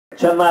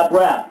Tsien Lab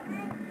rap.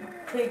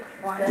 Take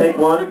one. Take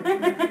one.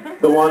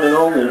 The one and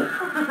only.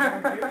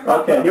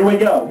 Okay, here we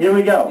go. Here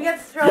we go.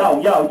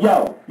 Yo, yo,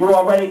 yo. You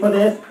all ready for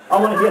this? I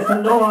want to hear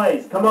some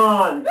noise. Come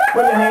on.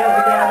 Put your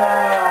hands together.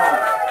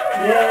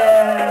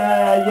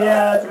 Yeah,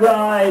 that's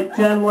right.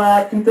 Tsien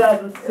Lab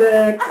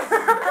 2006.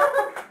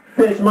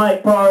 Fish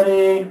Mike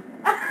Party.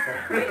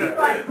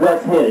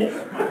 Let's hit it.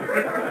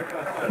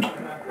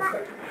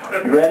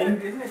 You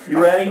ready?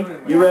 You ready?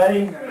 You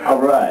ready?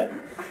 All right.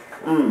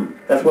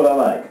 That's what I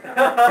like.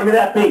 Give me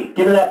that beat.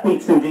 Give me that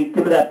beat, Suji.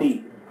 Give me that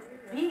beat.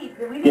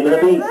 Give me the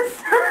beat.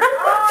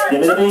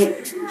 Give me the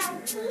beat.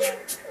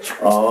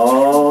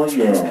 Oh,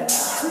 yeah.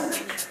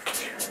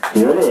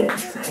 Here it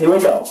is. Here we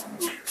go.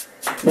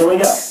 Here we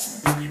go.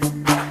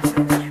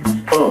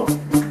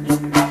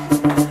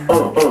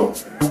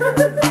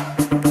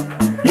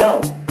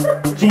 Yo,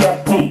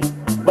 GFP.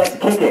 Let's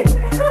kick it.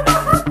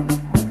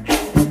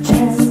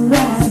 Tsien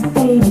Lab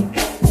Baby.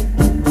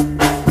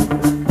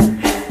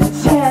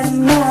 Tsien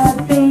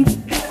Lab Baby.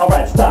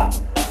 Alright, stop.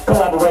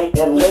 Collaborate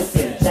and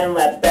listen. Tsien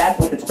Lab's back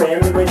with its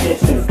brand new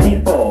edition.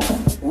 People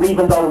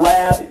leaving the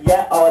lab,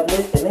 yeah, I'll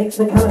admit it makes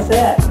me kinda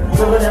sad.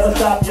 Will it ever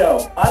stop,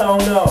 yo? I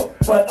don't know,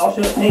 but I'll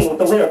show the pain with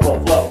the lyrical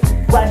flow.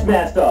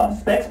 Flashmaster,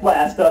 Specs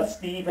Blaster,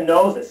 Steven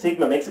knows that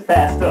Sigma makes it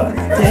faster.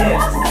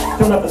 Dance,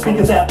 turn up the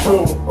speakers that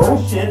boom. Oh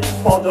shit,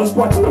 Paul just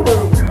walked in the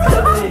room.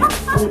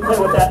 When we play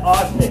with that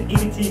arsenic,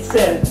 EBT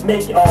said,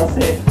 make you all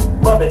sick.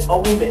 Love it or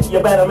leave it, you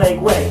better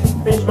make way.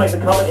 Fish makes a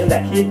comment and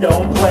that kid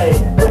don't play.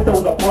 If there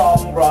was a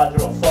problem, Roger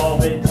will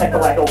solve it. Check it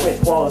like a witch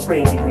while his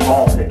brain keeps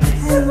revolving.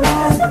 Tsien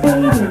Lab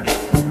Baby.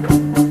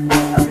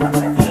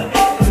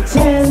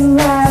 Tsien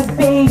Lab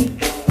Baby.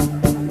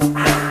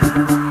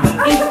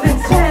 It's the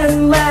Tsien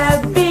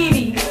Lab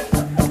Baby.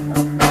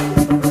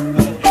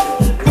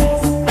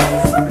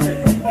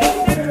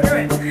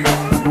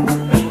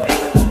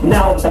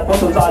 Now that the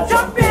photos are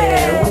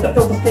jumping, with the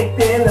filters kicked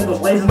in and those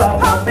lasers are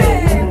pumping,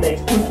 it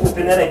makes fruits with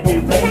genetic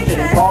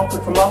mutations. All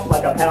cook them up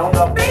like a pound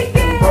of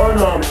bacon. Burn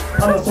them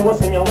on the solar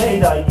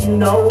simulator. You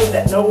know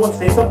that no one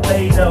stays up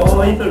later.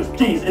 Lasers,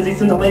 geez, is he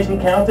scintillation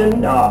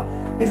counting? Nah.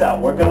 He's out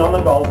working on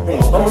the Gulf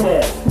Stream. Oh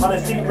yeah, on a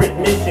secret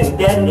mission,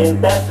 getting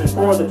investors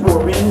for the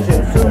tour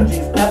engine.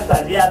 Suji's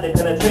peptides, yeah, they're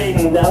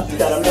penetrating. Now she's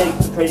gotta make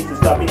the trace to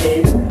stop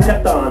behaving.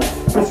 Kept on,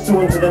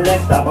 pursuing to the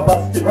next stop. I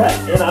busted right,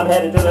 and I'm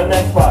heading to the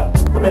next spot.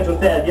 The metro's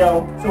dead,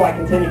 yo, so I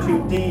continue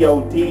to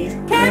DODs.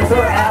 Cancer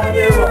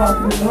Avenue,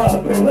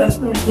 hospital, less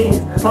than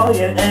kings.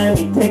 Holly and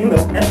Emmy taking the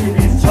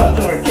SUVs,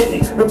 charged to her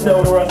kidney. Ripped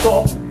over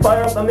assault,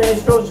 fire up the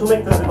maestro, she'll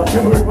lick this in my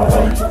tumor.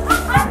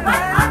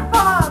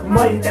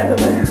 My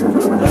enemy.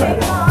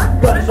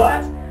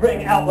 Gunshots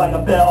ring out like a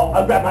bell.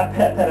 I grabbed my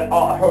pet and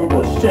all I heard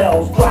was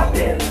shells drop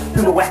in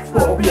to the wax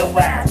floor real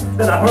fast.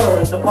 Then I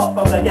heard the pop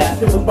of the gas.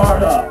 It was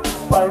fired up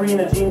by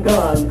Arena Gene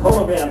Gun.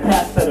 Hologram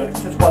pass center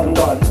just wasn't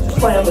done. Just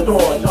slammed the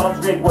door.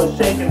 John's rig was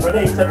shaking.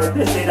 Renee said with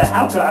this data,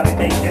 how could I be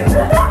taken?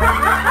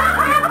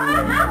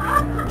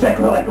 Check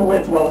her like a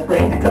witch while his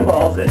brain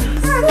convulses.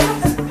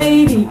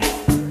 Baby.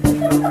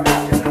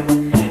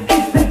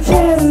 It's the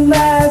Tsien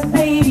Lab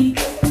Baby.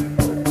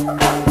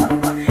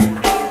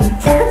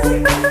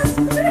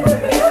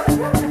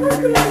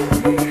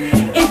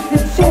 It's the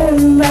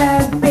Tsien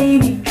Lab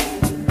Baby.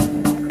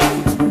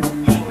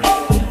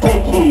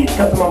 Take heed,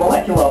 cause I'm a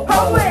molecular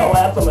power. I'll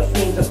add some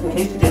machine just in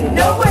case you didn't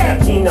know.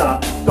 Tina,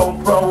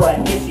 don't throw a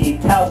hissy.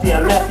 Towsy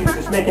and Matthew's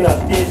just making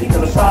us dizzy.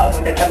 Cause the shot's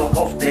like a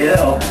chemical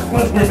spill.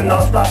 We're sniffing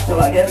non-stop till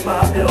I get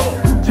my fill.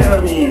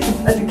 Jeremy's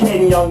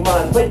educating young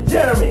minds. Wait,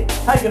 Jeremy,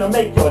 how you gonna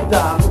make your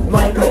dime?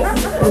 Michael,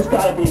 it's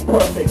gotta be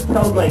perfect.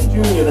 Tell Mike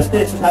Jr. that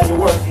this is how you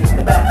work. It's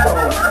the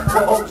backbone.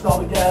 We're oaks all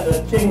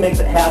together. Ching makes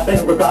it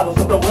happen regardless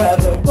of the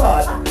weather.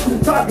 But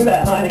talking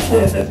that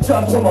Heineken, there's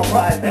just one more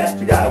prize that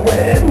you gotta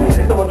win.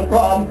 If there was a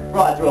problem,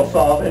 Roger will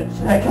solve it.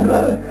 Check it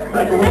out.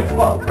 Make a weak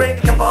spot.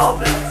 Break your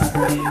balls.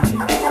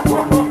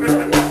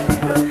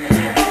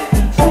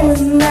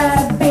 Tsien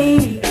Lab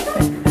Baby.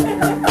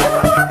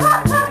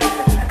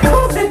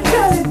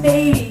 Cold-blooded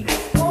baby.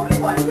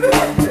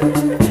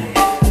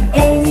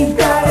 Amy's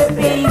got a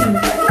baby.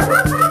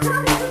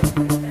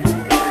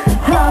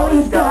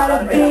 Holly's got a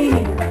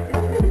baby.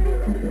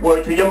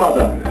 Word to your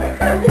mother.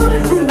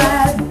 Tsien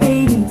Lab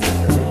Baby.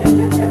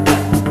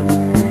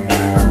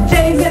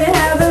 Jay's gonna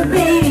have a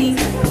baby.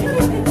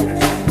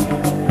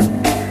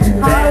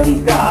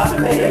 Holly's got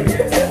a baby.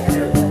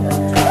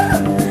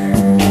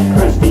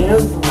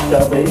 Christina's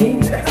got a baby.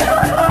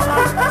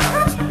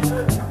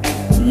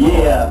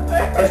 Yeah,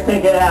 let's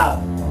take it out.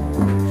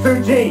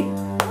 Suji,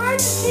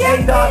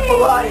 A-Dot for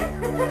life.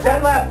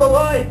 Tsien Lab for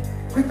life.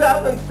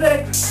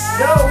 2006.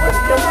 Yo, what's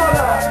your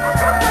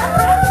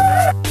mother?